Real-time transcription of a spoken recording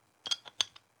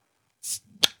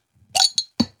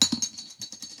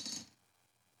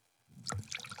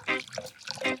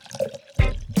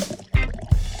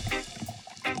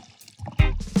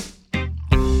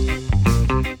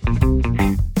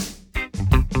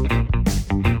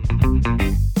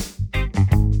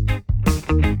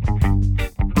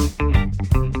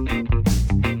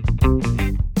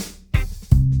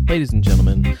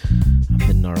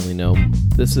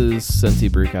This is Cincy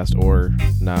Brewcast, or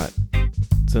not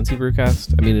Cincy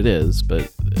Brewcast. I mean, it is,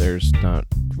 but there's not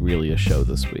really a show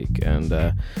this week. And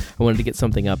I wanted to get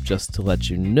something up just to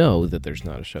let you know that there's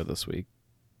not a show this week,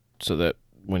 so that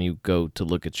when you go to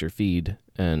look at your feed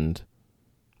and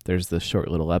there's this short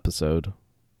little episode,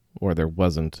 or there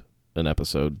wasn't an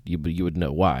episode, you would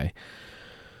know why.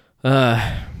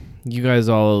 You guys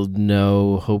all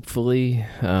know, hopefully,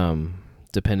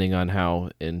 depending on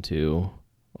how into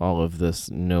all of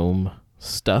this gnome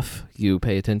stuff you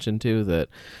pay attention to, that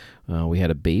we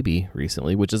had a baby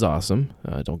recently, which is awesome,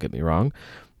 don't get me wrong,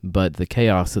 but the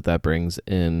chaos that brings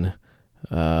in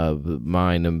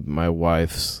mine and my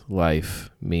wife's life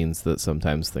means that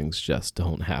sometimes things just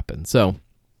don't happen. So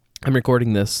I'm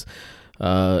recording this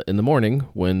in the morning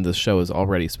when the show is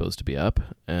already supposed to be up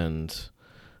and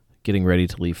getting ready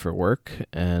to leave for work,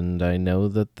 and I know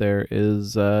that there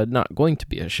is not going to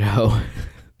be a show.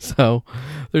 So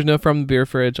there's no From the Beer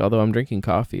Fridge, although I'm drinking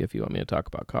coffee if you want me to talk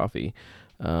about coffee.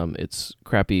 It's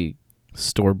crappy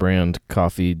store brand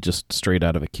coffee just straight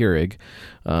out of a Keurig,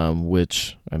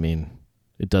 which, I mean,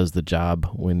 it does the job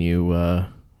when you,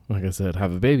 like I said,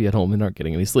 have a baby at home and aren't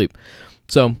getting any sleep.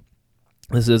 So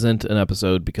this isn't an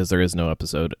episode because there is no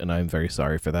episode, and I'm very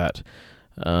sorry for that.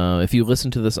 If you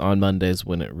listen to this on Mondays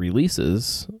when it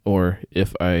releases, or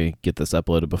if I get this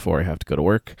uploaded before I have to go to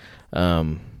work,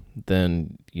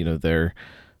 then, you know, there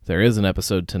is an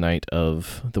episode tonight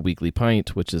of The Weekly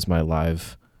Pint, which is my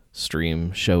live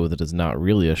stream show that is not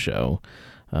really a show.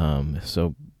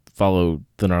 So follow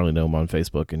The Gnarly Gnome on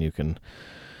Facebook, and you can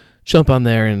jump on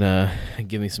there and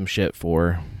give me some shit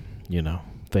for, you know,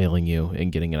 failing you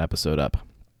in getting an episode up.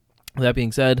 That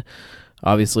being said,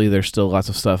 obviously there's still lots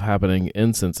of stuff happening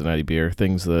in Cincinnati beer,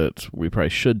 things that we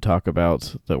probably should talk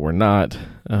about that we're not.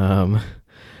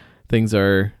 Things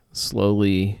are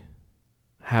slowly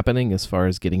happening as far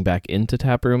as getting back into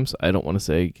tap rooms. I don't want to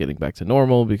say getting back to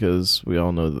normal, because we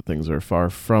all know that things are far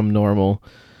from normal.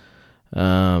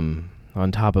 On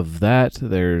top of that,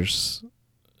 there's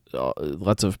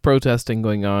lots of protesting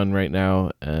going on right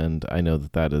now, and I know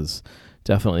that is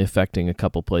definitely affecting a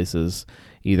couple places,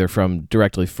 either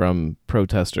directly from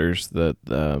protesters that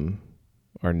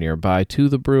are nearby to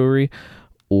the brewery,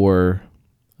 or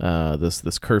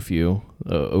this curfew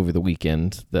over the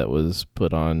weekend that was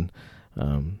put on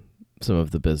some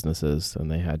of the businesses, and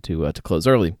they had to close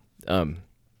early. We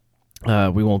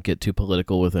won't get too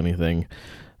political with anything,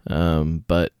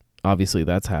 but obviously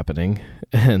that's happening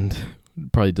and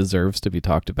probably deserves to be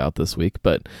talked about this week,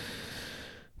 but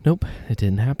nope, it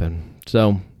didn't happen.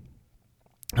 So,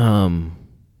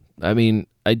 I mean,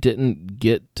 I didn't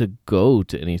get to go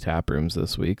to any tap rooms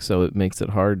this week, so it makes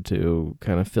it hard to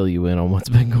kind of fill you in on what's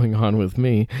been going on with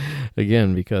me,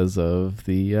 again, because of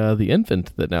the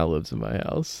infant that now lives in my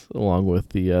house, along with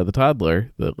the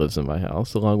toddler that lives in my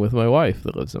house, along with my wife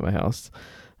that lives in my house.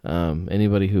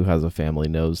 Anybody who has a family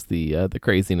knows the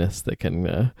craziness that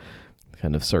can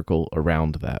kind of circle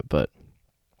around that, but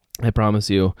I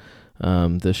promise you,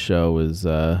 this show is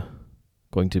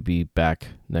going to be back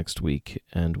next week,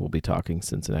 and we'll be talking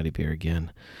Cincinnati beer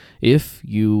again. If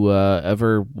you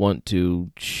ever want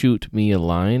to shoot me a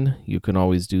line, you can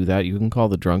always do that. You can call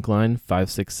the drunk line,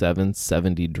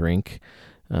 567-70-DRINK.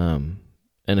 And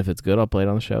if it's good, I'll play it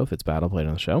on the show. If it's bad, I'll play it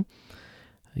on the show.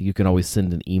 You can always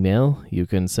send an email. You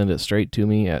can send it straight to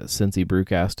me at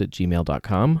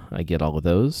cincybrewcast@gmail.com. I get all of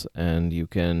those, and you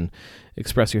can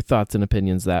express your thoughts and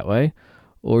opinions that way.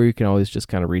 Or you can always just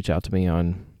kind of reach out to me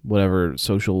on whatever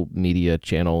social media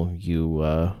channel you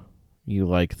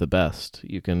like the best.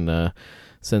 You can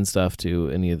send stuff to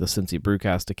any of the Cincy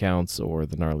Brewcast accounts or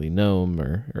the Gnarly Gnome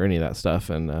or any of that stuff,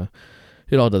 and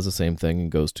it all does the same thing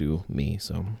and goes to me.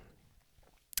 So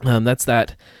that's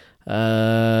that.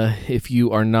 If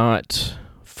you are not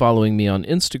following me on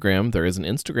Instagram, there is an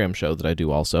Instagram show that I do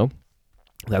also.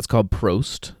 That's called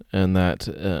Prost, and that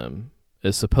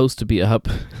is supposed to be up.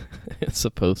 It's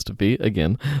supposed to be,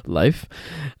 again, live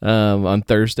on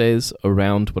Thursdays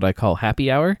around what I call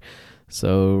happy hour.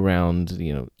 So around,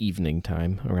 evening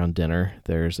time, around dinner,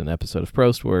 there's an episode of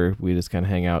Prost where we just kind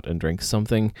of hang out and drink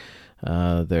something.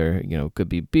 There, could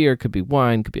be beer, could be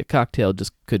wine, could be a cocktail,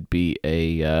 just could be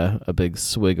a big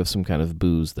swig of some kind of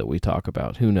booze that we talk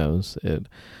about. Who knows?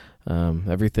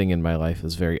 Everything in my life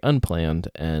is very unplanned,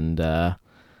 and it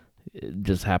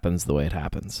just happens the way it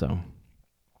happens. So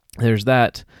there's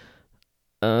that.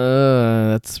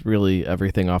 That's really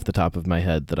everything off the top of my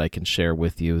head that I can share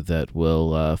with you that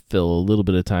will fill a little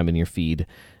bit of time in your feed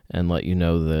and let you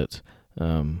know that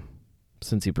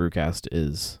Cincy Brewcast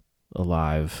is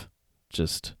alive,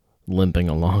 just limping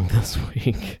along this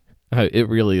week. It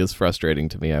really is frustrating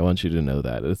to me. I want you to know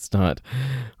that. It's not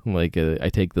like I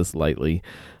take this lightly.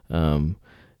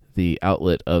 The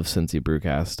outlet of Cincy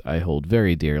Brewcast I hold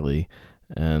very dearly,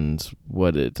 and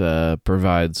what it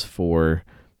provides for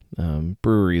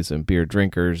breweries and beer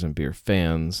drinkers and beer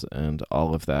fans and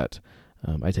all of that,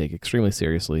 I take extremely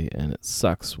seriously, and it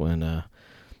sucks when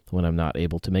I'm not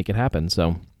able to make it happen.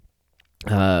 So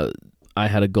I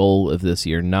had a goal of this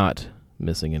year not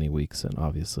missing any weeks, and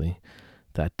obviously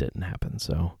that didn't happen.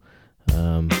 So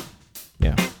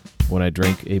when I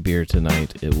drink a beer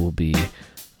tonight, it will be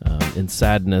in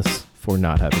sadness for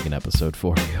not having an episode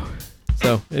for you.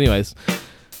 So anyways,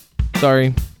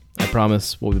 sorry. I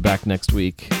promise we'll be back next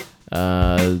week.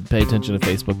 Pay attention to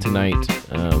Facebook tonight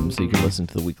so you can listen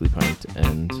to the Weekly Pint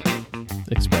and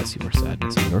express your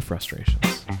sadness and your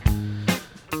frustrations.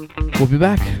 We'll be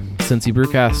back. Cincy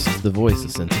Brewcast, the voice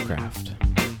of Cincy Craft.